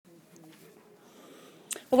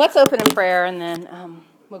Well, let's open in prayer, and then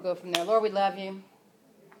we'll go from there. Lord, we love you.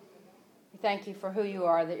 We thank you for who you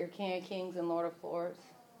are, that you're King of Kings and Lord of Lords.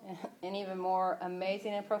 And even more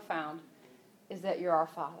amazing and profound is that you're our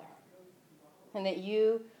Father. And that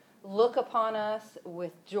you look upon us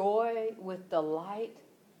with joy, with delight,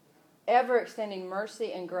 ever extending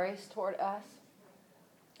mercy and grace toward us.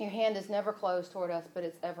 Your hand is never closed toward us, but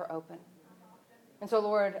it's ever open. And so,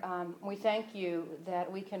 Lord, we thank you that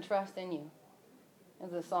we can trust in you. As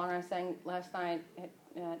the song I sang last night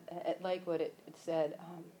at Lakewood, it said,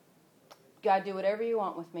 God, do whatever you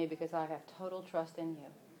want with me because I have total trust in you.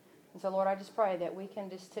 And so, Lord, I just pray that we can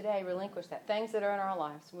just today relinquish that. Things that are in our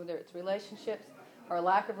lives, whether it's relationships or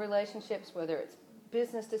lack of relationships, whether it's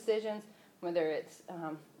business decisions, whether it's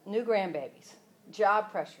new grandbabies, job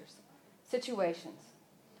pressures, situations.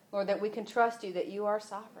 Lord, that we can trust you, that you are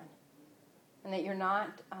sovereign, and that you're not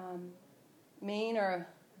mean or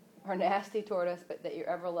nasty toward us, but that you're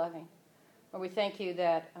ever loving. Lord, we thank you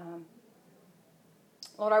that,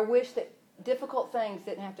 Lord, I wish that difficult things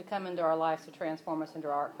didn't have to come into our lives to transform us and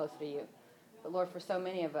draw our heart closer to you. But Lord, for so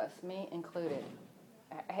many of us, me included,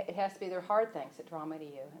 it has to be the hard things that draw me to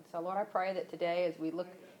you. And so, Lord, I pray that today as we look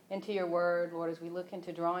into your word, Lord, as we look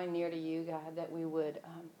into drawing near to you, God, that we would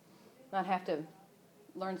not have to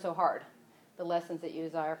learn so hard the lessons that you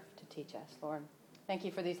desire to teach us, Lord. Thank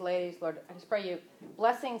you for these ladies, Lord. I just pray you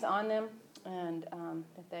blessings on them and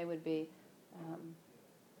that they would be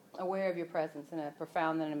aware of your presence in a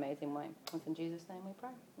profound and amazing way. It's in Jesus' name we pray.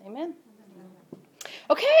 Amen.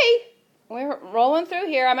 Okay, we're rolling through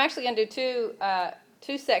here. I'm actually going to do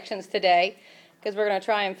two sections today because we're going to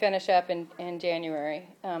try and finish up in January,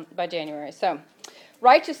 by January. So,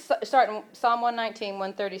 righteous, starting Psalm 119,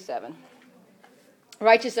 137.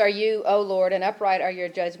 Righteous are you, O Lord, and upright are your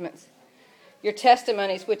judgments. Your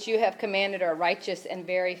testimonies which you have commanded are righteous and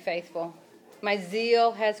very faithful. My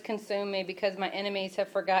zeal has consumed me because my enemies have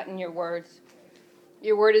forgotten your words.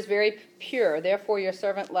 Your word is very pure, therefore your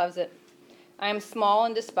servant loves it. I am small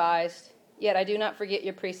and despised, yet I do not forget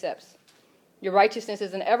your precepts. Your righteousness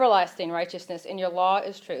is an everlasting righteousness, and your law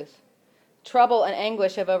is truth. Trouble and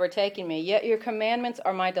anguish have overtaken me, yet your commandments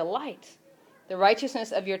are my delight. The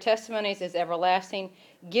righteousness of your testimonies is everlasting.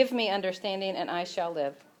 Give me understanding, and I shall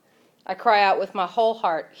live. I cry out with my whole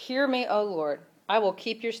heart, hear me, O Lord. I will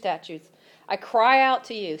keep your statutes. I cry out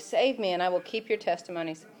to you, save me, and I will keep your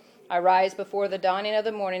testimonies. I rise before the dawning of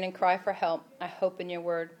the morning and cry for help. I hope in your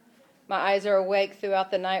word. My eyes are awake throughout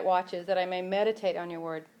the night watches, that I may meditate on your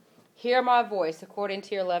word. Hear my voice according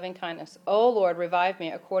to your loving kindness. O Lord, revive me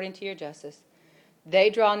according to your justice. They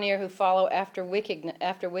draw near who follow after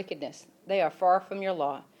wickedness. They are far from your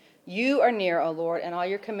law. You are near, O Lord, and all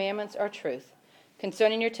your commandments are truth.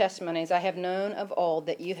 Concerning your testimonies, I have known of old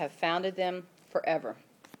that you have founded them forever.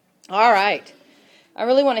 All right. I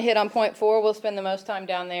really want to hit on point 4. We'll spend the most time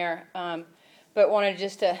down there, but wanted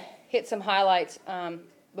just to hit some highlights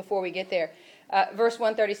before we get there. Verse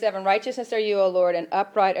 137, righteousness are you, O Lord, and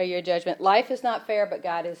upright are your judgment. Life is not fair, but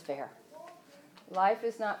God is fair. Life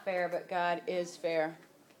is not fair, but God is fair.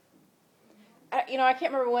 I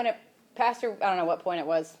can't remember when Pastor, I don't know what point it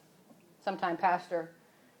was, sometime Pastor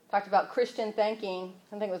talked about Christian thinking.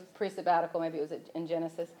 I think it was pre-sabbatical, maybe it was in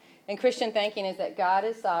Genesis. And Christian thinking is that God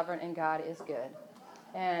is sovereign and God is good.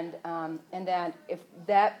 And that if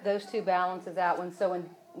those two balances out,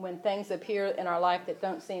 when things appear in our life that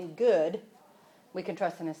don't seem good, we can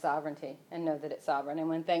trust in his sovereignty and know that it's sovereign. And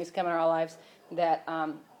when things come in our lives that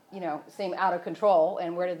seem out of control,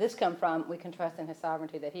 and where did this come from, we can trust in his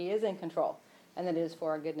sovereignty, that he is in control and that it is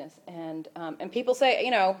for our goodness. And people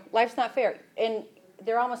say, life's not fair. And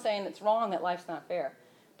they're almost saying it's wrong that life's not fair.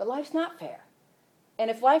 But life's not fair. And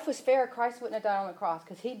if life was fair, Christ wouldn't have died on the cross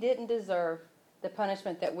because he didn't deserve the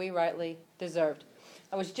punishment that we rightly deserved.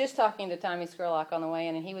 I was just talking to Tommy Skurlock on the way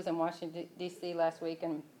in, and he was in Washington, D.C. last week,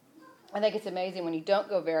 and I think it's amazing when you don't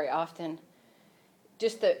go very often,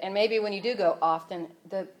 and maybe when you do go often,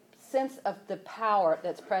 the sense of the power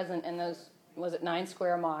that's present in those, 9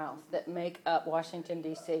 square miles that make up Washington,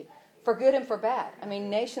 D.C., for good and for bad. I mean,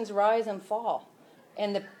 nations rise and fall.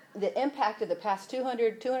 And the impact of the past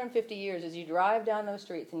 250 years as you drive down those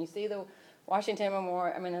streets and you see the Washington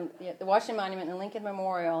Memorial, the Washington Monument and Lincoln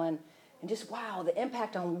Memorial, and just, wow, the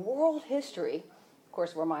impact on world history. Of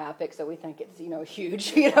course, we're myopic, so we think it's,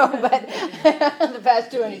 huge, but the past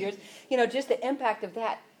 200 years, just the impact of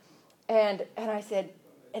that. And I said,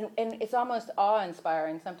 and it's almost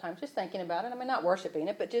awe-inspiring sometimes, just thinking about it. I mean, not worshiping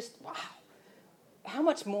it, but just, wow, how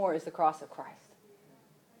much more is the cross of Christ?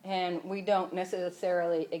 And we don't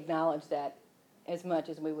necessarily acknowledge that as much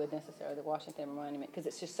as we would necessarily the Washington Monument, because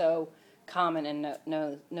it's just so common and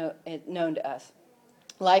known to us.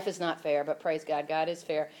 Life is not fair, but praise God, God is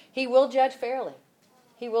fair. He will judge fairly.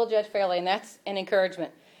 He will judge fairly, and that's an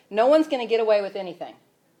encouragement. No one's going to get away with anything.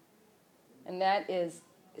 And that is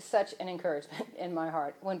such an encouragement in my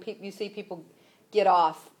heart. When you see people get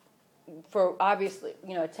off for obviously,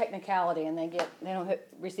 a technicality, and they don't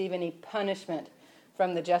receive any punishment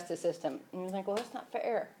from the justice system. And you think, well, that's not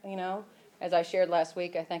fair, As I shared last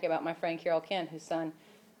week, I think about my friend Carol Kent, whose son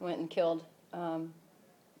went and killed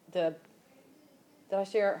did I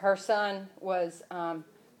share? Her son was,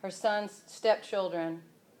 her son's stepchildren,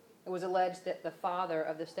 it was alleged that the father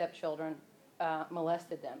of the stepchildren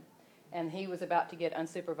molested them. And he was about to get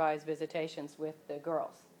unsupervised visitations with the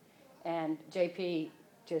girls. And JP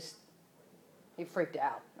he freaked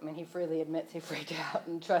out. I mean, he freely admits he freaked out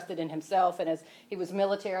and trusted in himself. And as he was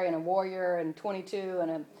military and a warrior and 22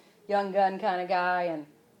 and a young gun kind of guy. And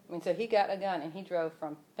so he got a gun and he drove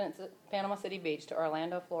from Panama City Beach to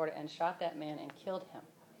Orlando, Florida, and shot that man and killed him.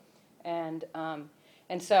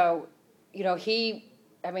 And so, he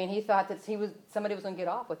thought that somebody was going to get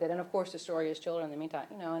off with it, and of course destroy his children in the meantime.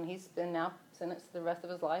 And he's been now sentenced the rest of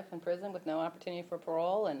his life in prison with no opportunity for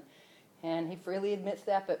parole, and he freely admits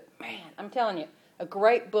that. But man, I'm telling you, a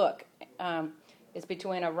great book is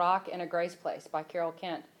Between a Rock and a Grace Place by Carol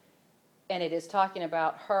Kent, and it is talking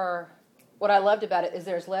about her. What I loved about it is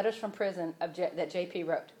there's letters from prison that JP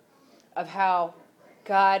wrote of how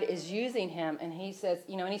God is using him, and he says,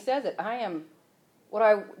 and he says it, I am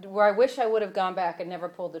where I wish I would have gone back and never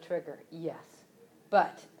pulled the trigger. Yes,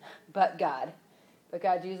 but God. But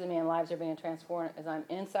God's using me, and lives are being transformed as I'm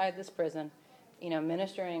inside this prison,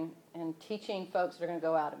 ministering and teaching folks that are going to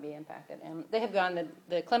go out and be impacted. And they have gone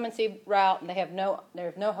the clemency route, and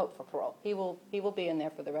there's no hope for parole. He will be in there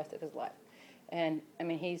for the rest of his life. And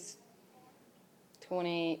he's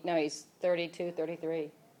 32,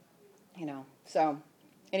 33. So,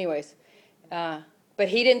 anyways, but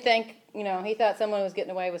he didn't think. He thought someone was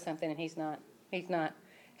getting away with something, and he's not. He's not.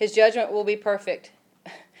 His judgment will be perfect.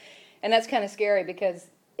 And that's kind of scary, because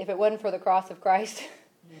if it wasn't for the cross of Christ,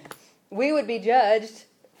 we would be judged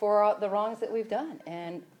for all the wrongs that we've done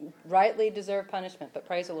and rightly deserve punishment. But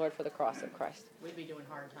praise the Lord for the cross of Christ. We'd be doing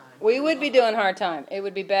hard time. We would be doing hard time. It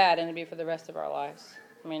would be bad, and it would be for the rest of our lives.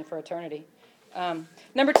 For eternity.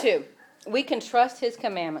 Number 2, we can trust His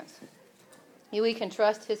commandments. We can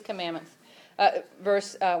trust His commandments.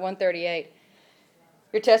 Verse 138.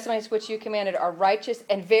 Your testimonies which you commanded are righteous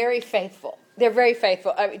and very faithful. They're very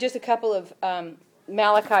faithful. Just a couple of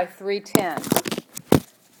Malachi 3:10.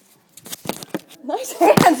 Nice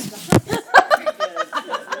hands.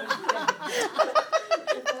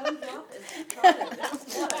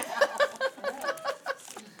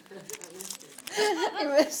 You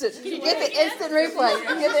missed it. You get the instant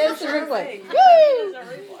replay. Woo!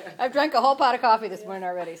 I've drank a whole pot of coffee this morning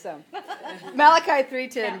already. So, Malachi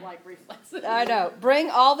 3:10. I know. Bring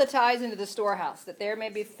all the tithes into the storehouse, that there may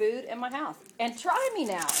be food in my house. And try me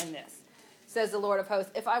now in this, says the Lord of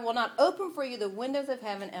hosts, if I will not open for you the windows of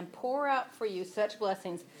heaven and pour out for you such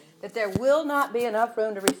blessings that there will not be enough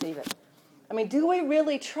room to receive it. Do we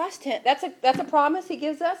really trust Him? That's a promise He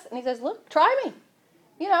gives us. And He says, look, try me.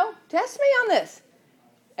 Test me on this.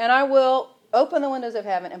 And I will open the windows of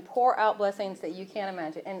heaven and pour out blessings that you can't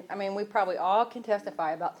imagine. And we probably all can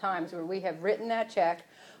testify about times where we have written that check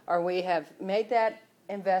or we have made that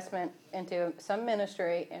investment into some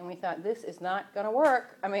ministry and we thought, this is not going to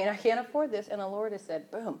work. I can't afford this. And the Lord has said,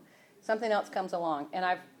 boom, something else comes along. And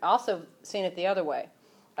I've also seen it the other way.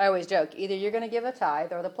 I always joke, either you're going to give a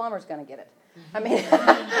tithe or the plumber's going to get it.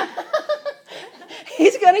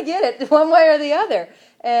 He's going to get it one way or the other.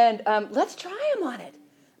 And let's try Him on it.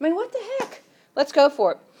 What the heck? Let's go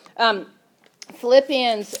for it.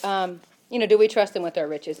 Philippians, do we trust Him with our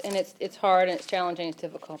riches? And it's hard and it's challenging, it's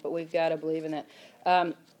difficult, but we've got to believe in that.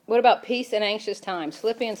 What about peace in anxious times?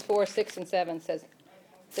 Philippians 4, 6, and 7 says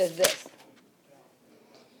this.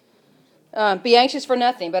 Be anxious for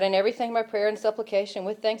nothing, but in everything by prayer and supplication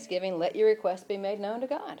with thanksgiving, let your requests be made known to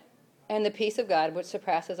God. And the peace of God, which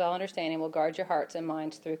surpasses all understanding, will guard your hearts and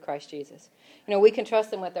minds through Christ Jesus. We can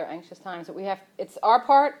trust Him with our anxious times, but it's our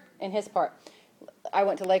part and His part. I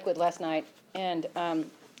went to Lakewood last night, and and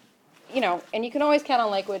you can always count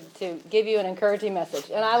on Lakewood to give you an encouraging message,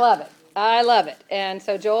 and I love it. And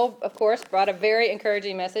so Joel, of course, brought a very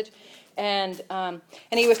encouraging message, and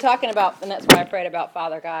he was talking about, and that's why I prayed about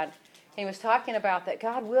Father God. He was talking about that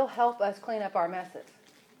God will help us clean up our messes.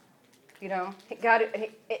 God,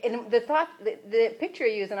 and the picture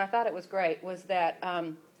he used, and I thought it was great, was that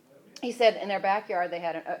he said in their backyard they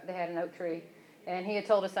had an oak tree, and he had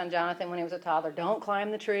told his son Jonathan when he was a toddler, don't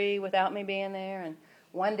climb the tree without me being there. And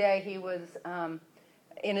one day he was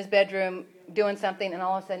in his bedroom doing something, and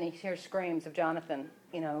all of a sudden he hears screams of Jonathan,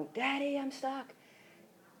 Daddy, I'm stuck.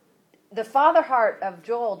 The father heart of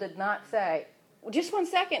Joel did not say, well, just 1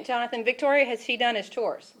 second, Jonathan, Victoria, has he done his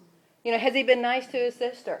chores? Has he been nice to his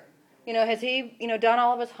sister? Has he, done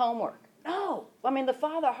all of his homework? No. The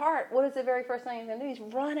father heart, what is the very first thing he's going to do?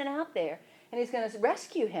 He's running out there, and he's going to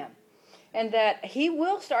rescue him. And that he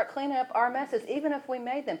will start cleaning up our messes, even if we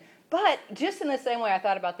made them. But just in the same way, I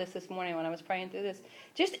thought about this morning when I was praying through this,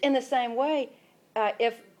 just in the same way,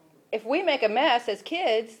 if we make a mess as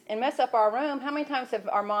kids and mess up our room, how many times have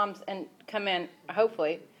our moms come in,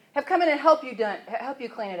 hopefully, have come in and help you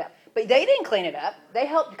clean it up? But they didn't clean it up. They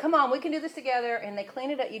helped, come on, we can do this together, and they clean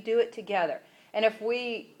it up. You do it together. And if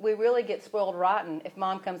we really get spoiled rotten, if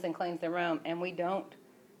mom comes and cleans the room and we don't,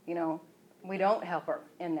 we don't help her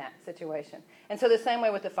in that situation. And so the same way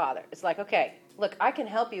with the father. It's like, okay, look, I can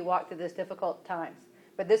help you walk through this difficult times,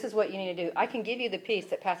 but this is what you need to do. I can give you the peace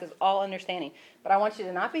that passes all understanding, but I want you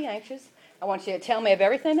to not be anxious. I want you to tell me of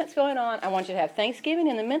everything that's going on. I want you to have thanksgiving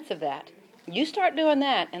in the midst of that. You start doing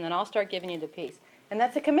that, and then I'll start giving you the peace. And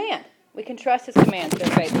that's a command. We can trust his commands. They're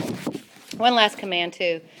faithful. One last command,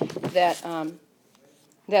 too, that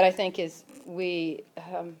I think is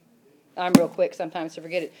I'm real quick sometimes to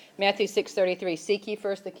forget it. Matthew 6:33, seek ye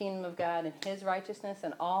first the kingdom of God and his righteousness,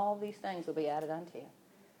 and all these things will be added unto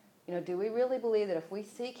you. Do we really believe that if we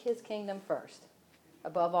seek his kingdom first,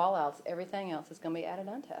 above all else, everything else is going to be added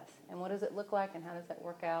unto us? And what does it look like, and how does that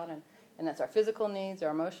work out? And that's our physical needs,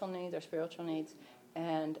 our emotional needs, our spiritual needs.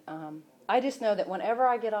 And I just know that whenever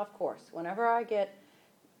I get off course, whenever I get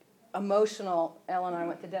emotional, Ellen and I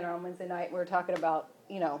went to dinner on Wednesday night, we were talking about,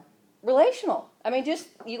 relational. Just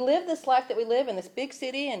you live this life that we live in this big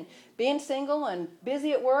city, and being single and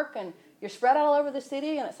busy at work, and you're spread all over the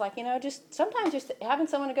city, and it's like, just sometimes just having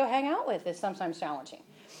someone to go hang out with is sometimes challenging.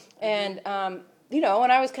 And,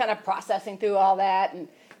 when I was kind of processing through all that and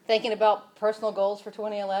thinking about personal goals for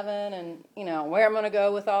 2011 and, where I'm going to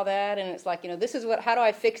go with all that, and it's like, this is how do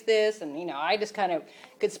I fix this? And, I just kind of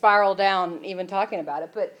could spiral down even talking about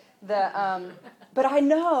it. But but I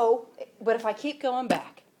know, but if I keep going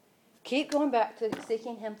back to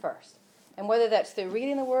seeking him first. And whether that's through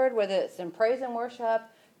reading the word, whether it's in praise and worship,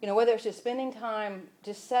 whether it's just spending time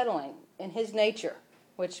just settling in his nature,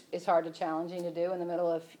 which is hard to challenging to do in the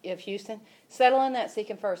middle of Houston, settle in that, seek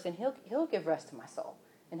him first, and he'll give rest to my soul,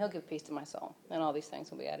 and he'll give peace to my soul, and all these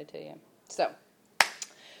things will be added to you. So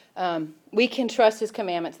we can trust his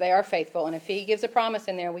commandments. They are faithful, and if he gives a promise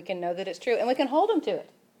in there, we can know that it's true, and we can hold him to it.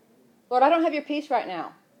 Lord, I don't have your peace right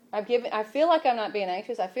now. I feel like I'm not being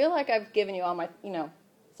anxious. I feel like I've given you all my,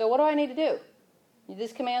 so what do I need to do?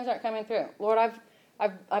 These commands aren't coming through. Lord,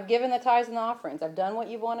 I've given the tithes and the offerings. I've done what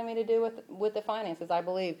you wanted me to do with the finances, I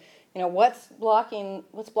believe. What's blocking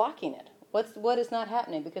it? What is not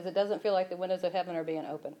happening? Because it doesn't feel like the windows of heaven are being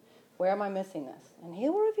opened. Where am I missing this? And he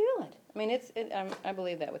will reveal it. I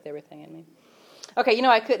believe that with everything in me. Okay,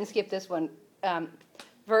 I couldn't skip this one.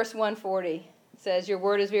 Verse 140. Says, your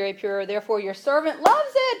word is very pure, therefore your servant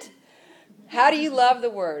loves it. How do you love the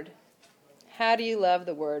word? How do you love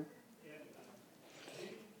the word?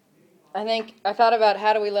 I thought about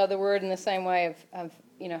how do we love the word in the same way of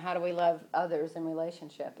how do we love others in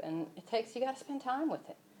relationship? And you got to spend time with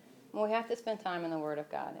it. And we have to spend time in the word of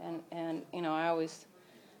God. And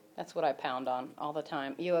that's what I pound on all the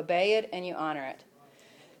time. You obey it and you honor it.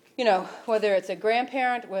 Whether it's a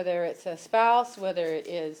grandparent, whether it's a spouse, whether it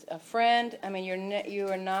is a friend, you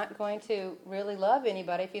are not going to really love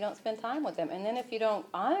anybody if you don't spend time with them. And then if you don't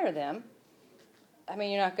honor them,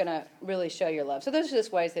 you're not going to really show your love. So those are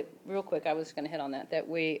just ways that, real quick, I was going to hit on that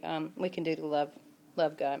we can do to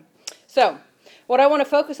love God. So what I want to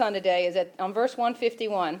focus on today is that on verse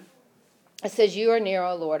 151, it says, you are near,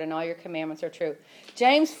 O Lord, and all your commandments are true.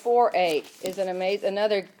 James 4:8 is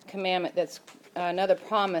another commandment that's another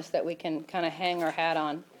promise that we can kind of hang our hat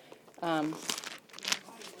on. And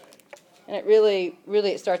it really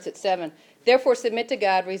it starts at 7. Therefore submit to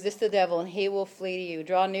God, resist the devil, and he will flee to you.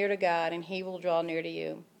 Draw near to God, and he will draw near to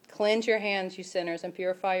you. Cleanse your hands, you sinners, and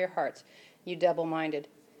purify your hearts, you double-minded.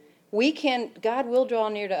 God will draw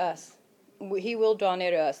near to us. He will draw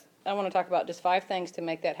near to us. I want to talk about just 5 things to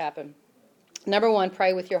make that happen. Number 1,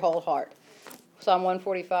 pray with your whole heart. Psalm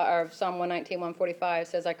 145 or Psalm 119, 145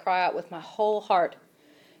 says, I cry out with my whole heart.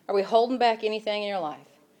 Are we holding back anything in your life?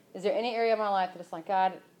 Is there any area of my life that it's like,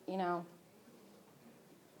 God,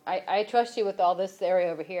 I trust you with all this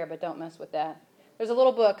area over here, but don't mess with that. There's a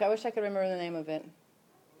little book, I wish I could remember the name of it,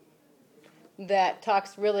 that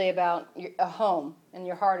talks really about a home, and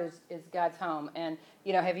your heart is God's home. And,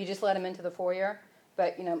 have you just let him into the foyer?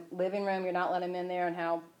 But, living room, you're not letting him in there, and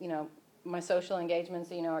how, my social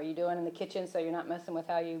engagements, are you doing in the kitchen so you're not messing with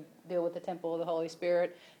how you deal with the temple of the Holy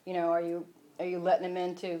Spirit? Are you letting him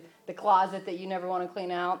into the closet that you never want to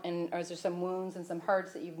clean out, or is there some wounds and some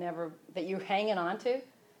hurts that you're hanging on to?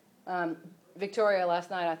 Victoria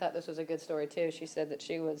last night, I thought this was a good story too. She said that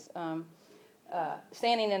she was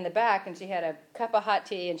standing in the back and she had a cup of hot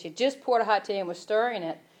tea and she just poured a hot tea and was stirring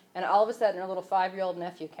it, and all of a sudden her little 5-year-old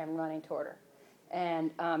nephew came running toward her.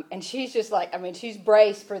 And she's just like, she's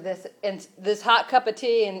braced for this hot cup of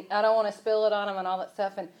tea, and I don't want to spill it on him and all that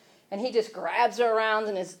stuff. And he just grabs her around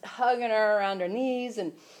and is hugging her around her knees.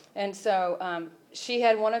 And so she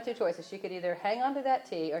had one of two choices. She could either hang on to that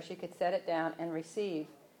tea or she could set it down and receive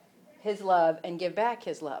his love and give back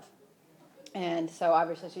his love. And so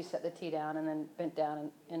obviously she set the tea down and then bent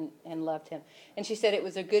down and loved him. And she said it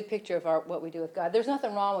was a good picture of what we do with God. There's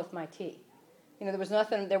nothing wrong with my tea.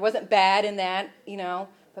 There wasn't bad in that,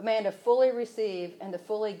 but man, to fully receive and to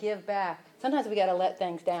fully give back, sometimes we got to let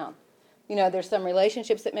things down. There's some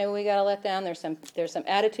relationships that maybe we got to let down. There's some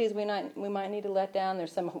attitudes we might need to let down.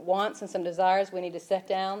 There's some wants and some desires we need to set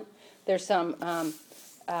down. There's some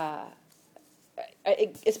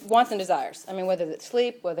it's wants and desires. Whether it's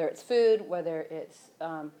sleep, whether it's food, whether it's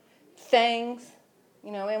things,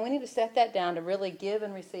 and we need to set that down to really give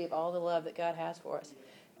and receive all the love that God has for us.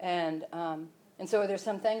 And so there's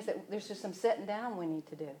some things there's just some setting down we need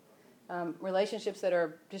to do. Relationships that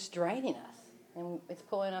are just draining us, and it's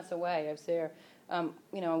pulling us away. I've seen,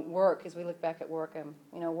 work, as we look back at work,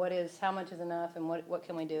 how much is enough, and what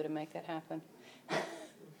can we do to make that happen?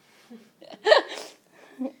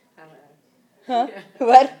 Huh?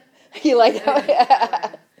 What? You like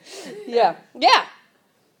that? Yeah.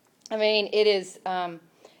 It is, and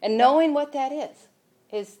knowing what that is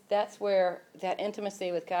that's where that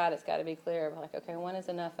intimacy with God has got to be clear. Like, okay, when is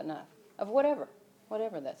enough of whatever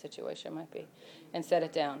that situation might be, and set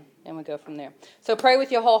it down, and we go from there. So pray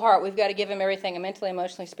with your whole heart. We've got to give him everything, mentally,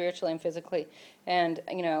 emotionally, spiritually, and physically. And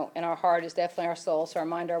and our heart is definitely our soul. So our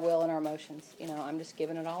mind, our will, and our emotions. I'm just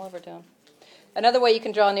giving it all over to him. Another way you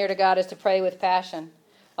can draw near to God is to pray with passion.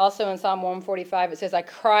 Also in Psalm 145, it says, "I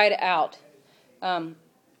cried out."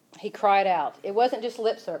 He cried out. It wasn't just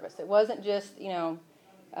lip service. It wasn't just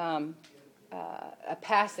a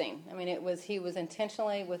passing. He was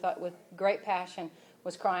intentionally, with great passion,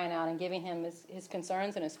 was crying out and giving him his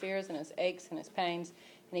concerns and his fears and his aches and his pains.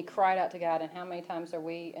 And he cried out to God. And how many times are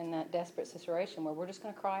we in that desperate situation where we're just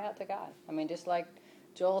going to cry out to God? Just like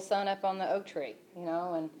Joel's son up on the oak tree,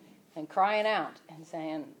 and crying out and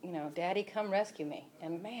saying, Daddy, come rescue me.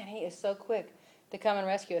 And man, he is so quick to come and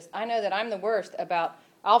rescue us. I know that I'm the worst about,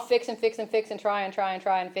 I'll fix and try and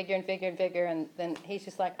figure. And then he's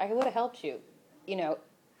just like, I would have helped you,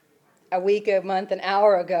 a week, a month, an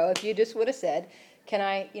hour ago, if you just would have said, can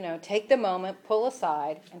I, take the moment, pull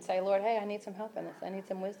aside and say, Lord, hey, I need some help in this. I need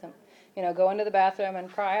some wisdom. Go into the bathroom and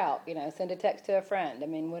cry out, send a text to a friend.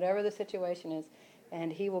 Whatever the situation is,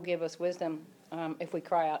 and he will give us wisdom if we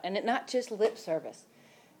cry out. And not just lip service.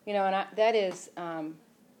 That is,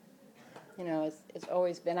 it's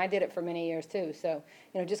always been, I did it for many years too. So,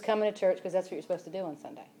 just coming to church because that's what you're supposed to do on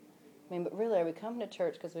Sunday. But really, are we coming to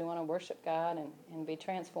church because we want to worship God and be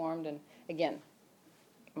transformed? And again,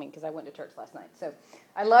 because I went to church last night. So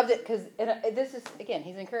I loved it because this is, again,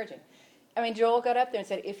 he's encouraging. Joel got up there and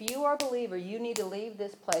said, if you are a believer, you need to leave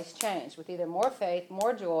this place changed with either more faith,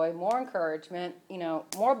 more joy, more encouragement,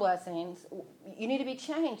 more blessings. You need to be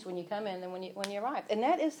changed when you come in than when you arrive. And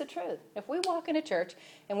that is the truth. If we walk into church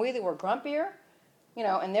and we either were grumpier,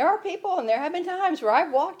 and there are people, and there have been times where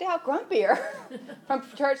I've walked out grumpier from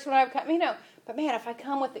church when I've come, but man, if I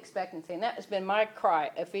come with expectancy, and that has been my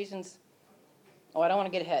cry, Ephesians, I don't want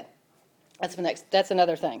to get ahead. That's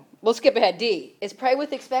another thing. We'll skip ahead. D is pray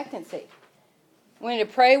with expectancy. We need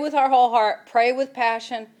to pray with our whole heart, pray with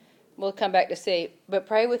passion. We'll come back to C, but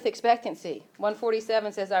pray with expectancy.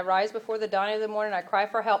 147 says, I rise before the dawning of the morning, I cry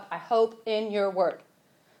for help, I hope in your word.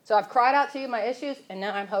 So I've cried out to you my issues, and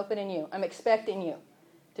now I'm hoping in you. I'm expecting you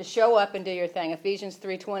to show up and do your thing. Ephesians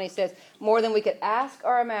 3:20 says, more than we could ask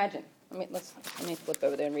or imagine. Let me flip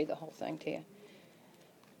over there and read the whole thing to you.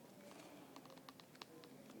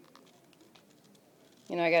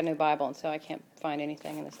 I got a new Bible, and so I can't find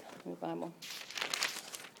anything in this new Bible.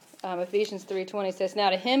 Ephesians 3:20 says,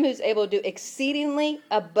 now to him who's able to do exceedingly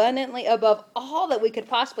abundantly above all that we could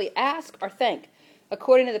possibly ask or think,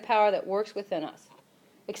 according to the power that works within us.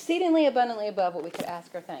 Exceedingly abundantly above what we could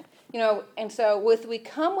ask or think. And so we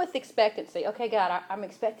come with expectancy. Okay, God, I'm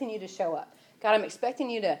expecting you to show up. God, I'm expecting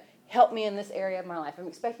you to help me in this area of my life. I'm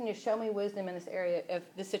expecting you to show me wisdom in this area of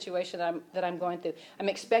this situation that I'm going through. I'm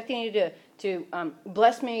expecting you to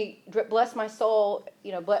bless my soul,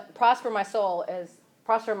 prosper my soul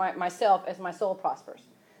prosper myself as my soul prospers.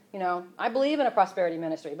 I believe in a prosperity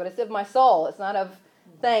ministry, but it's of my soul. It's not of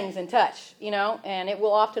things and touch, and it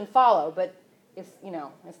will often follow, but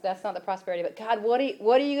that's not the prosperity. But God, what are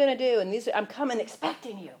you going to do? And I'm coming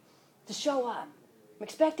expecting you to show up. I'm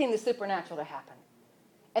expecting the supernatural to happen.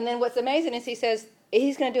 And then what's amazing is he says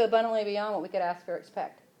he's going to do abundantly beyond what we could ask or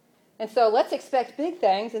expect. And so let's expect big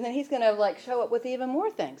things, and then he's going to show up with even more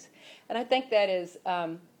things. And I think that is,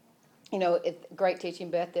 great teaching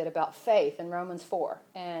Beth did about faith in Romans 4,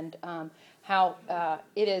 and how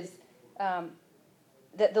it is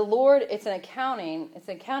that the Lord. It's an accounting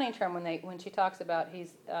term when she talks about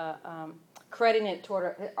he's crediting it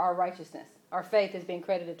toward our righteousness. Our faith is being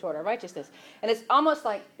credited toward our righteousness, and it's almost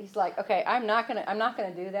like he's like, okay, I'm not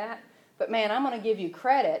gonna do that, but man, I'm gonna give you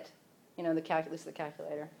credit. The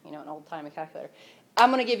calculator, an old-timey calculator.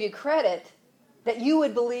 I'm gonna give you credit that you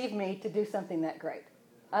would believe me to do something that great.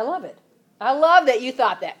 I love it. I love that you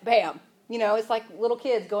thought that. Bam. It's like little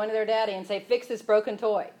kids going to their daddy and say, fix this broken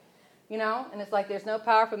toy. And it's like there's no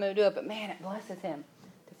power for them to do it, but man, it blesses him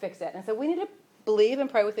to fix that. And so we need to believe and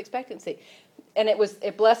pray with expectancy. And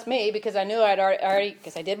it blessed me because I knew I'd already,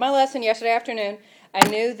 because I did my lesson yesterday afternoon, I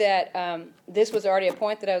knew that this was already a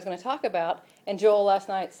point that I was going to talk about. And Joel last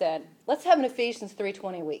night said, let's have an Ephesians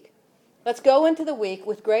 3:20 week. Let's go into the week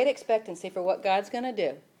with great expectancy for what God's going to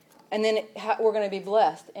do. And then we're going to be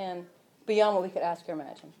blessed and beyond what we could ask or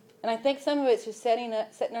imagine. And I think some of it's just setting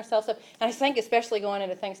ourselves up. And I think especially going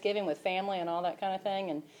into Thanksgiving with family and all that kind of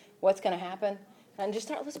thing and what's going to happen. And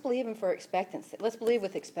just let's believe him for expectancy. Let's believe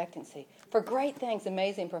with expectancy for great things,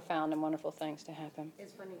 amazing, profound, and wonderful things to happen.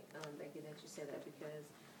 It's funny, Becky, that you said that because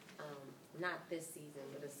not this season,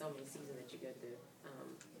 but there's so many seasons that you go through.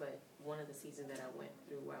 But one of the seasons that I went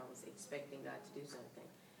through where I was expecting God to do something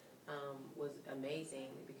was amazing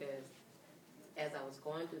because as I was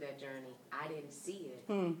going through that journey, I didn't see it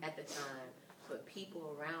at the time, but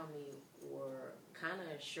people around me were kind of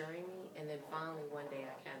assuring me, and then finally one day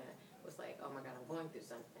I kind of was like, oh my God, I'm going through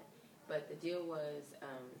something. But the deal was,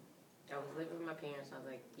 I was living with my parents, and I was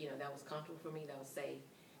like, that was comfortable for me, that was safe.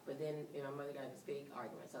 But then my mother got in this big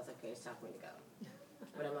argument, so I was like, okay, it's time for me to go.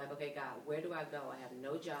 But I'm like, okay, God, where do I go? I have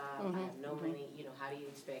no job, I have no money, how do you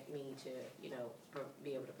expect me to,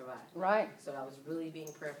 be able to provide? Right. So I was really being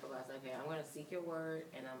prayerful. I was like, okay, I'm going to seek your word,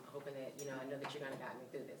 and I'm hoping that, I know that you're going to guide me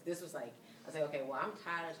through this. This was like, I was like, okay, well, I'm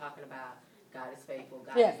tired of talking about God is faithful,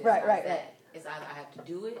 God is this, God is that. It's either I have to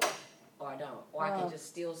do it, or I don't. Or I can just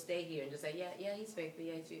still stay here and just say, yeah, he's faithful,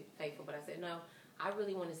 yeah, he's faithful. But I said, no, I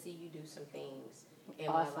really want to see you do some things in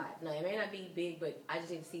my life. Now, it may not be big, but I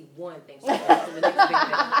just need to see one thing. So to the next big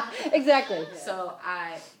thing. Exactly. So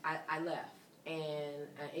I left, and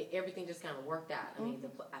everything just kind of worked out. I mean,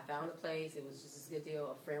 I found a place. It was just a good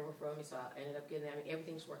deal. A friend referred me, so I ended up getting there. I mean,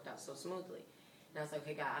 everything just worked out so smoothly. And I was like,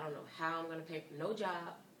 okay, God, I don't know how I'm going to pay. No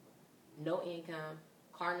job, no income,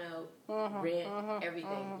 car note, rent,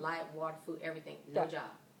 everything, light, water, food, everything, no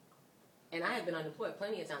job. And I had been unemployed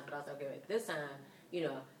plenty of times, but I was like, okay, this time,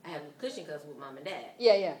 I had a cushion because with mom and dad.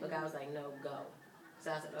 Yeah. But God was like, no, go.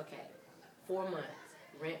 So I said, okay, 4 months,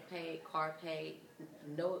 rent paid, car paid,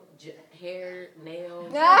 no hair,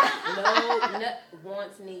 nails, no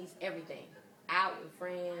wants, needs, everything. Out with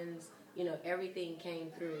friends, everything came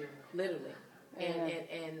through, literally.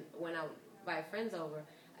 And when I invite friends over,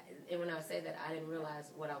 and when I say that I didn't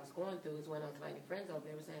realize what I was going through is when I was inviting friends over,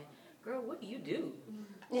 they were saying, girl, what do you do?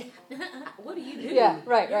 What do you do? Yeah,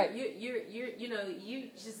 right. You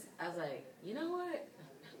just, I was like, you know what?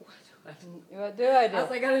 What do I do? I was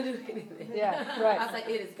like, I don't do anything. Yeah, right. I was like,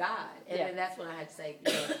 it is God. And then that's when I had to say,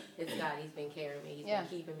 it's God. He's been carrying me. He's been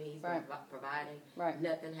keeping me. He's been providing. Right.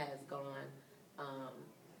 Nothing has gone,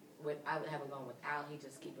 I haven't gone without. He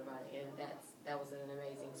just keep providing. And that was an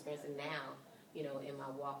amazing experience. And now, in my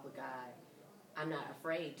walk with God, I'm not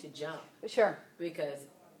afraid to jump. Sure. Because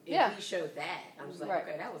if he showed that, I'm just like,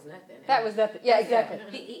 okay, that was nothing. That was nothing. Yeah, exactly.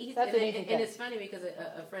 And it's funny because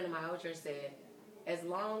a friend of my old church said, as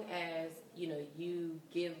long as, you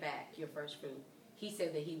give back your first fruit, he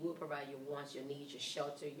said that he will provide your wants, your needs, your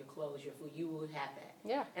shelter, your clothes, your food. You will have that.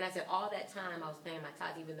 Yeah. And I said, all that time I was paying my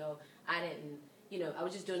tithes, even though I didn't, I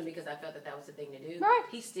was just doing it because I felt that was the thing to do. Right.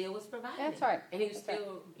 He still was providing. That's right. And he was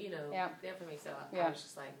still, there for me. So I was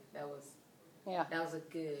just like, that was Yeah. That was a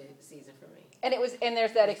good season for me. And there's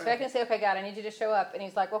that That's expectancy, okay, God, I need you to show up. And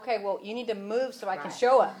he's like, okay, well, you need to move so I can Right.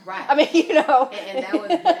 show up. Right. I mean, And that was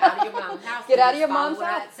get out of your mom's house. Get and out of just your follow mom's what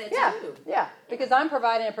house. I said Yeah, to you. yeah. Because I'm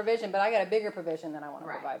providing a provision, but I got a bigger provision than I want to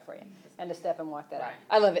Right. provide for you. And to step and walk that out. Right.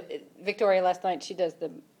 I love it. Victoria last night, she does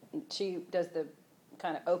the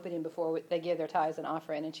kind of opening before they give their tithes and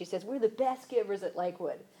offering. And she says, we're the best givers at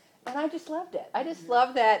Lakewood. And I just loved it. I just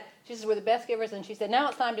love that. She says, we're the best givers. And she said, now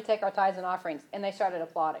it's time to take our tithes and offerings. And they started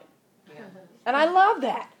applauding. Yeah. And I love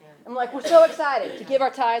that. Yeah. I'm like, we're so excited to give our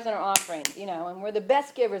tithes and our offerings, and we're the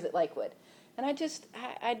best givers at Lakewood. And I just,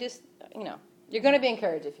 you're going to be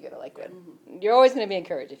encouraged if you go to Lakewood. You're always going to be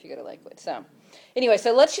encouraged if you go to Lakewood. So, anyway,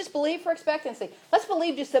 so let's just believe for expectancy. Let's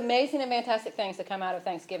believe just amazing and fantastic things that come out of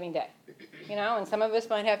Thanksgiving Day. And some of us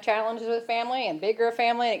might have challenges with family and bigger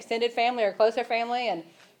family and extended family or closer family.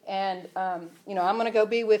 And I'm going to go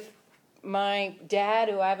be with my dad,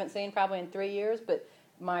 who I haven't seen probably in 3 years, but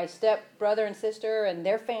my step brother and sister and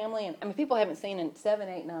their family. And I mean, people I haven't seen in 7,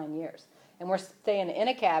 8, 9 years. And we're staying in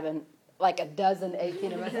a cabin, like a dozen,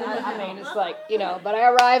 18 of us. I mean, it's like, but I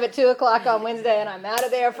arrive at 2 o'clock on Wednesday and I'm out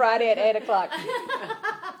of there Friday at 8 o'clock.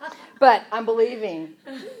 But I'm believing.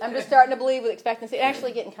 I'm just starting to believe with expectancy,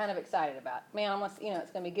 actually getting kind of excited about it. Man, it's going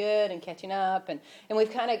to be good and catching up. And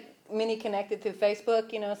we've kind of mini connected through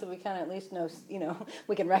Facebook, so we kind of at least know,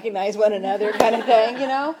 we can recognize one another kind of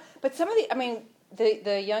thing, But some of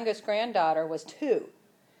the youngest granddaughter was 2,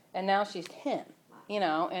 and now she's 10,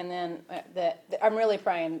 and then I'm really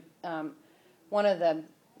praying. One of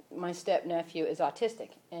my step nephew is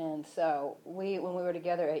autistic, and so when we were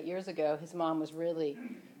together 8 years ago, his mom was really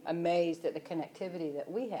amazed at the connectivity that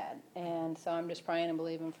we had, and so I'm just praying and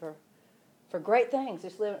believing for great things,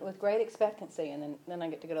 just living with great expectancy, and then I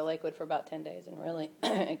get to go to Lakewood for about 10 days, and really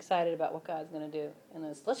excited about what God's going to do in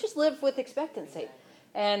this. Let's just live with expectancy.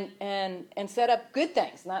 And set up good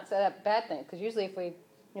things, not set up bad things. Because usually, if we,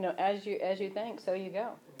 as you think, so you go.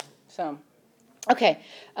 So, okay,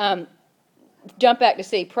 jump back to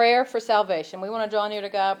C. Prayer for salvation. We want to draw near to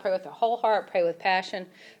God. Pray with a whole heart. Pray with passion.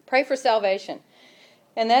 Pray for salvation,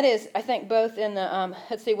 and that is, I think, both in the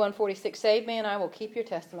 146. Save me, and I will keep your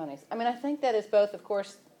testimonies. I mean, I think that is both, of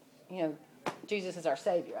course, Jesus is our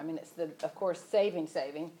Savior. I mean, it's of course, saving.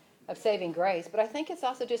 Of saving grace, but I think it's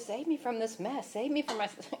also just save me from this mess, save me from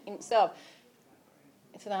myself.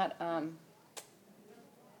 It's not, not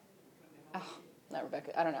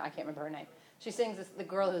Rebecca, I don't know, I can't remember her name. She sings the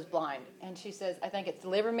girl who's blind, and she says, I think it's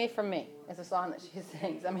deliver me from me. It's a song that she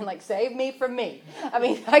sings. I mean, like, save me from me. I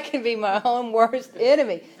mean, I can be my own worst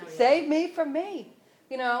enemy. Save me from me,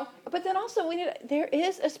 But then also, there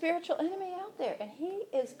is a spiritual enemy out there, and he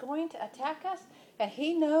is going to attack us, and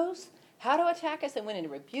he knows how to attack us, and we need to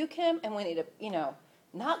rebuke him, and we need to,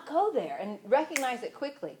 not go there and recognize it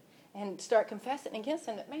quickly and start confessing against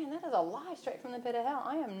him that, man, that is a lie straight from the pit of hell.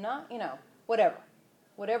 I am not,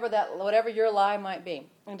 whatever your lie might be.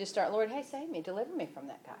 And just start, Lord, hey, save me, deliver me from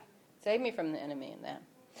that guy. Save me from the enemy in that.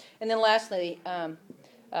 And then lastly,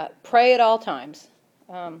 pray at all times.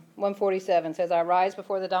 147 says, I rise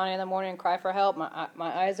before the dawning of the morning and cry for help. My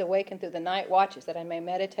eyes awaken through the night watches that I may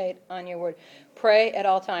meditate on your word. Pray at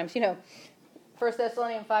all times. 1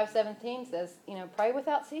 Thessalonians 5:17 says, pray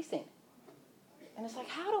without ceasing. And it's like,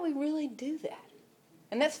 how do we really do that?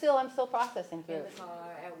 And I'm still processing through. In the car,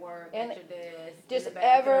 at work, And at your desk. just in the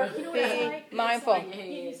ever bathroom. You know what be it's like? mindful. It's like,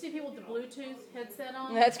 you see people with the Bluetooth headset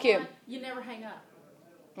on. That's cute. You never hang up.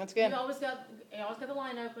 That's good. You always got the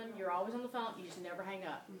line open. You're always on the phone. You just never hang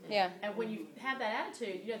up. Yeah. And when you have that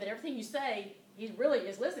attitude, that everything you say, he really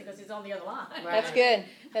is listening because he's on the other line. Right. That's good.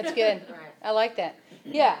 That's good. Right. I like that.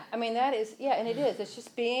 Yeah, I mean, that is, and it is. It's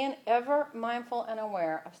just being ever mindful and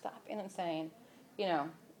aware of stopping and saying,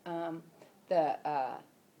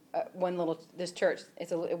 this church,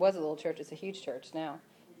 it was a little church, it's a huge church now.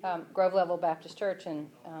 Grove Level Baptist Church in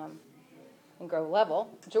Grove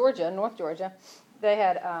Level, Georgia, North Georgia, they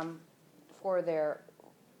had, for their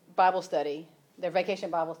Bible study, their vacation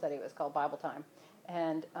Bible study, it was called Bible Time,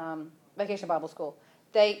 and Vacation Bible School.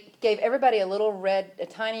 They gave everybody a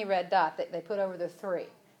tiny red dot that they put over the 3.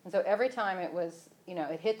 And so every time it was,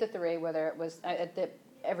 it hit the 3, whether it was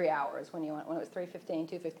every hour is when it was 3:15,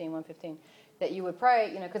 2:15, 1:15, that you would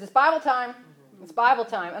pray, because it's Bible time. It's Bible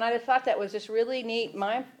time. And I just thought that was just really neat.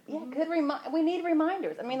 We need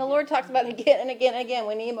reminders. I mean, the Lord talks about it again and again and again.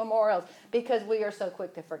 We need memorials because we are so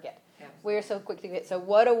quick to forget. We are so quick to forget. So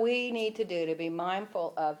what do we need to do to be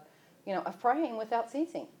mindful of, of praying without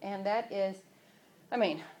ceasing? And that is,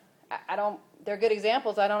 they're good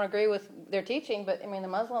examples. I don't agree with their teaching, but, the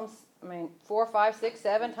Muslims, 4, 5, 6,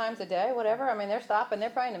 7 times a day, whatever. They're stopping. They're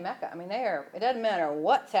praying to Mecca. It doesn't matter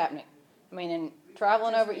what's happening. I mean, and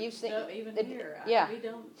traveling over, you've seen. No, even here, yeah. We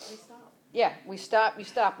stop. Yeah, you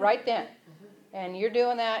stop right then. And you're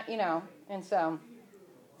doing that, and so,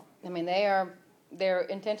 I mean, they're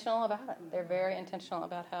intentional about it. They're very intentional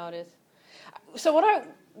about how it is. So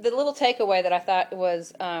the little takeaway that I thought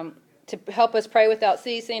was to help us pray without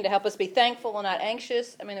ceasing, to help us be thankful and not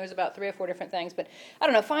anxious. I mean, there was about 3 or 4 different things, but I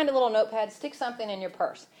don't know, find a little notepad, stick something in your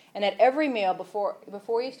purse, and at every meal before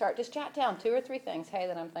you start, just jot down 2 or 3 things, hey,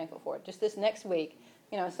 that I'm thankful for, just this next week.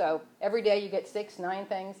 So every day you get 6, 9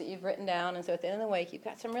 things that you've written down, and so at the end of the week you've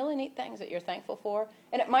got some really neat things that you're thankful for.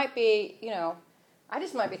 And it might be, I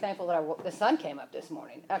just might be thankful that the sun came up this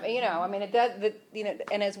morning. It does,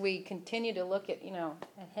 and as we continue to look at,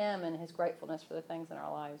 at Him and His gratefulness for the things in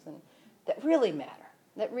our lives and that really matter,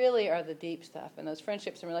 that really are the deep stuff, and those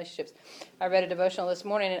friendships and relationships. I read a devotional this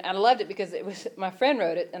morning, and I loved it because it was my friend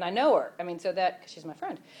wrote it, and I know her. I mean, so that cause she's my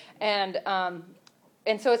friend, and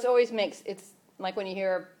so it's always it's like when you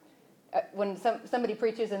hear when somebody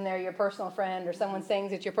preaches and they're your personal friend, or someone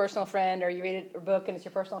sings it's your personal friend, or you read a book and it's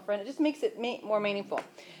your personal friend, it just makes it more meaningful.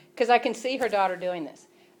 Because I can see her daughter doing this.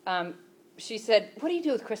 She said, what do you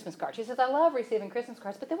do with Christmas cards? She says, I love receiving Christmas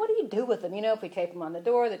cards, but then what do you do with them? If we tape them on the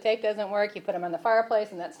door, the tape doesn't work, you put them on the fireplace,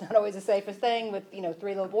 and that's not always the safest thing with,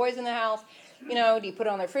 3 little boys in the house. Do you put it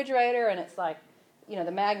on the refrigerator, and it's like, the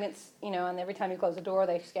magnets, and every time you close the door,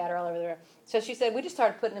 they scatter all over the room. So she said, we just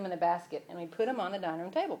started putting them in a basket, and we put them on the dining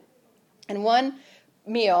room table. And one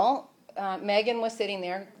meal, Megan was sitting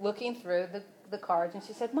there looking through the cards, and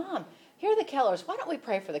she said, Mom, here are the Kellers. Why don't we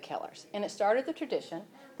pray for the Kellers? And it started the tradition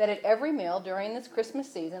that at every meal during this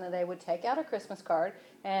Christmas season, they would take out a Christmas card,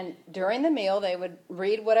 and during the meal, they would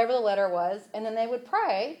read whatever the letter was, and then they would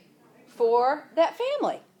pray for that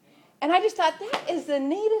family. And I just thought, that is the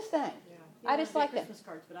neatest thing. I just like that. Christmas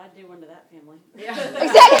cards, but I'd do one to that family. Yeah.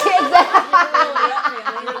 Exactly.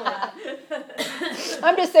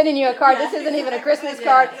 I'm just sending you a card. This isn't even a Christmas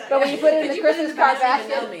card, but when you put it in the Christmas card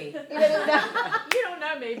basket, you don't know. You don't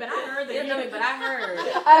know me, but I heard that. You don't know me, but I heard.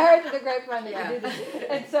 I heard through the grapevine that you do this.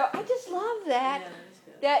 And so I just love that.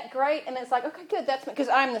 That great, and it's like, okay, good, that's because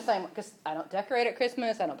I'm the same, because I don't decorate at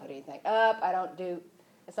Christmas, I don't put anything up,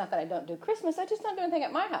 it's not that I don't do Christmas, I just don't do anything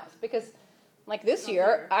at my house, because like this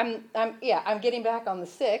year, I'm getting back on the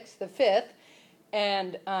 6th, the 5th,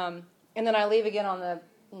 and then I leave again on the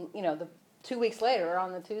 2 weeks later, or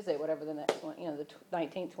on the Tuesday, whatever the next one, the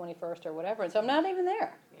 19th, 21st, or whatever, and so I'm not even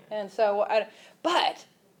there. Yeah. And so, but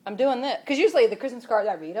I'm doing this, because usually the Christmas cards,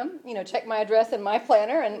 I read them, check my address in my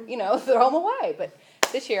planner, and, throw them away, but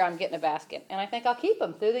this year I'm getting a basket, and I think I'll keep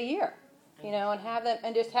them through the year, and have them,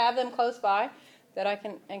 and just have them close by that I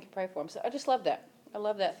can pray for them. So I just love that. I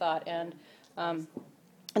love that thought, and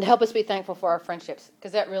to help us be thankful for our friendships,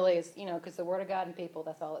 because that really is, because the Word of God and people,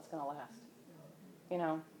 that's all that's going to last,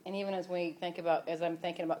 And even as I'm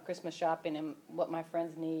thinking about Christmas shopping and what my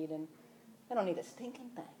friends need, and they don't need a stinking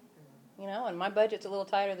thing, and my budget's a little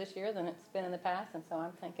tighter this year than it's been in the past, and so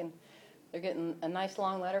I'm thinking they're getting a nice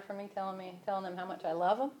long letter from me telling them how much I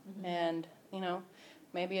love them, and,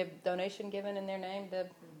 maybe a donation given in their name to,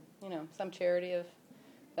 some charity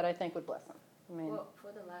that I think would bless them. Well,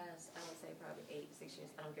 for the last, I would say probably 6 years,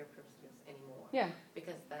 I don't give Christmas anymore. Yeah.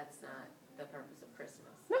 Because that's not the purpose of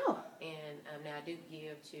Christmas. No. And now I do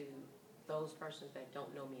give to those persons that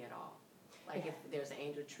don't know me at all. Like if there's an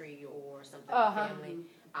angel tree or something in the family,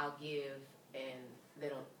 I'll give, and they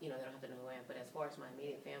don't have to know who I am. But as far as my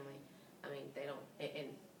immediate family, I mean, they don't,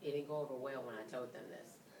 and it didn't go over well when I told them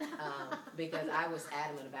this. Because I was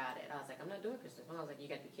adamant about it. I was like, I'm not doing Christmas. Mom was like, you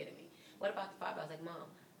got to be kidding me. What about the 5? I was like, Mom,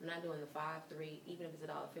 I'm not doing the 5, 3, even if it's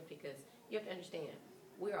 $1.50, because you have to understand,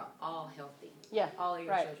 we are all healthy. Yeah. All of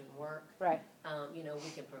your children work. Right. We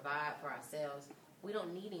can provide for ourselves. We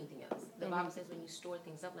don't need anything else. The Bible says when you store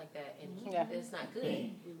things up like that and keep it, it's not good.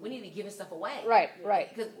 We need to be giving stuff away. Right.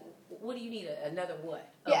 Because what do you need? Another what?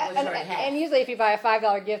 Yeah, and usually if you buy a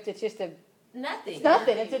 $5 gift, it's just nothing. It's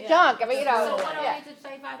nothing. It's a junk. I mean, So why do I need to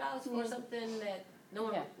pay $5 for something that no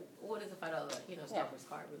one? What is a $5 Starbucks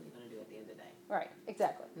card really going to do at the end of the day? Right.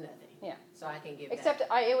 Exactly. Nothing. Yeah. So I can give. Except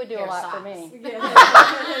it would do a lot for me.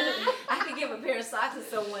 I could give a pair of socks to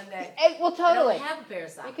someone that totally don't have a pair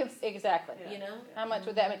of socks. Exactly. How much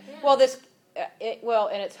would that mean? Yeah. Well,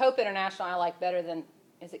 and it's Hope International. I like better than,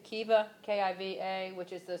 is it Kiva, Kiva,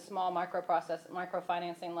 which is the small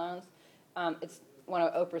microfinancing loans. It's one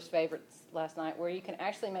of Oprah's favorites last night, where you can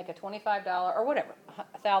actually make a $25 or whatever,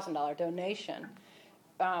 $1,000 donation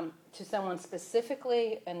to someone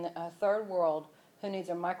specifically in the third world who needs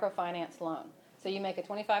a microfinance loan. So you make a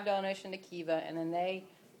 $25 donation to Kiva, and then they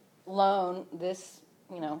loan this,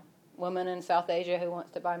 woman in South Asia who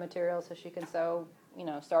wants to buy materials so she can sew,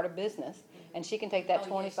 start a business, and she can take that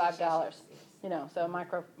 $25. Yes. So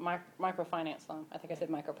microfinance loan. I think I said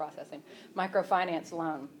microprocessing. Microfinance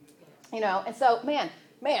loan. And so, man,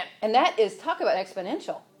 and that is, talk about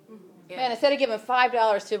exponential. Yeah. Man, instead of giving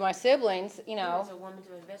 $5 to my siblings, As a woman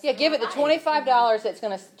to invest give it the $25 that's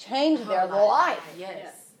going to change their life.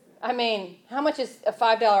 Yes. I mean, how much is a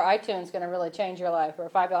 $5 iTunes going to really change your life, or a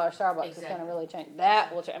 $5 Starbucks is going to really change?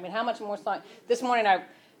 That will change. I mean, how much more song? This morning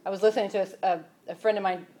I was listening to a friend of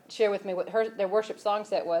mine share with me what their worship song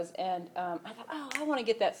set was, and I thought, I want to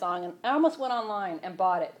get that song, and I almost went online and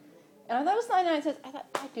bought it. And I thought it was 99 cents. I thought,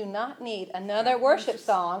 I do not need another worship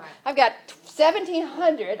song. I've got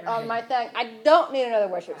 1,700 on my thing. I don't need another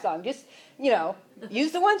worship song. Just,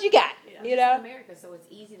 use the ones you got. It's in America, so it's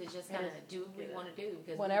easy to just kind of do what we want to do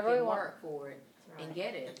because whenever we can we want. work for it and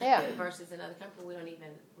get it. Yeah. Versus another country, we don't even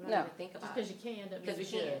think Just about because it. you can, doesn't Because we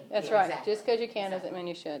mean you can. should. That's Yeah, right. exactly. Just because you can doesn't mean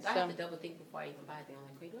you should. So I So, have to double think before I even buy it. I'm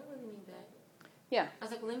like, wait, do I really need that? yeah. I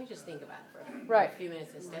was like, well, let me just think about it for Right. a few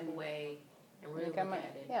minutes and step away and really Think look I might-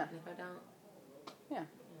 at it. yeah. And if I don't, Yeah.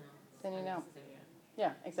 it's Then you know. unnecessary.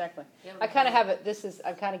 Yeah, exactly. Yeah, I kind of have it.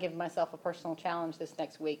 I've kind of given myself a personal challenge this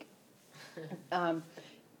next week. I'm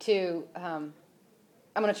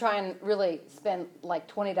going to try and really spend like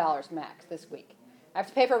 $20 max this week. I have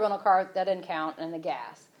to pay for a rental car, that doesn't count, and the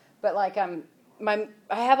gas. But like I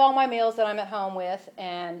have all my meals that I'm at home with,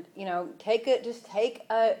 and take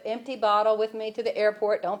a empty bottle with me to the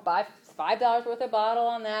airport. Don't buy $5 worth of bottle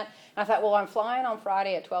on that. And I thought, well, I'm flying on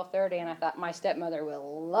Friday at 12:30, and I thought my stepmother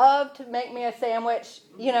will love to make me a sandwich,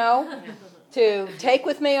 to take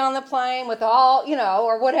with me on the plane with all,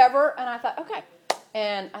 or whatever. And I thought, okay.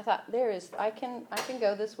 And I thought, I can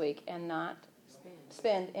go this week and not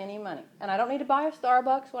spend any money. And I don't need to buy a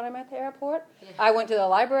Starbucks when I'm at the airport. Yeah. I went to the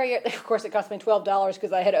library. Of course, it cost me $12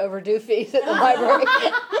 because I had overdue fees at the library.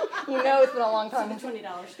 It's been a long time. $20.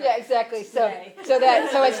 Yeah, exactly. So Today.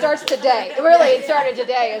 so it starts today. Really, it started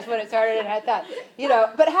today is when it started, and I thought,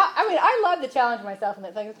 but I love to challenge myself, and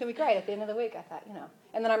it's like, it's going to be great at the end of the week. I thought,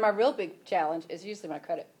 and then my real big challenge is usually my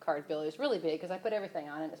credit card bill is really big because I put everything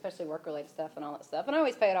on it, especially work-related stuff and all that stuff, and I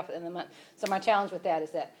always pay it off at the end of the month. So my challenge with that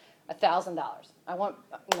is that $1,000. I want,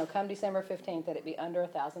 come December 15th, that it be under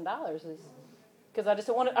 $1,000, is because I just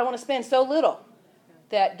don't want to. I want to spend so little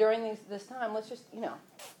that during this time, let's just,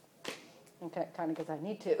 okay, kind of because I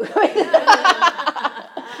need to.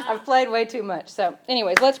 I've played way too much. So,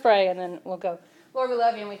 anyways, let's pray and then we'll go. Lord, we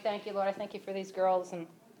love you and we thank you, Lord. I thank you for these girls, and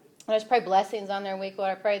I just pray blessings on their week,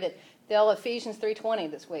 Lord. I pray that they'll Ephesians 3:20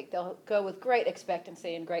 this week. They'll go with great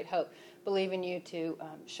expectancy and great hope, believing you to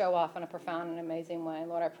show off in a profound and amazing way.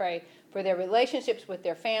 Lord, I pray for their relationships with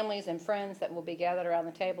their families and friends that will be gathered around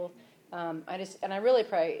the table. I really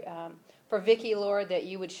pray for Vicki, Lord, that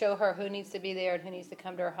you would show her who needs to be there and who needs to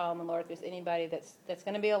come to her home. And Lord, if there's anybody that's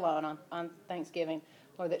going to be alone on Thanksgiving,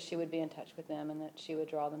 Lord, that she would be in touch with them and that she would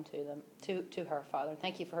draw them to her, Father.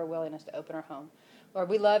 Thank you for her willingness to open her home. Lord,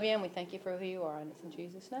 we love you and we thank you for who you are, and it's in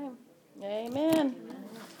Jesus' name. Amen.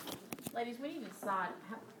 Ladies, we need to decide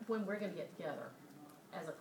when we're going to get together as a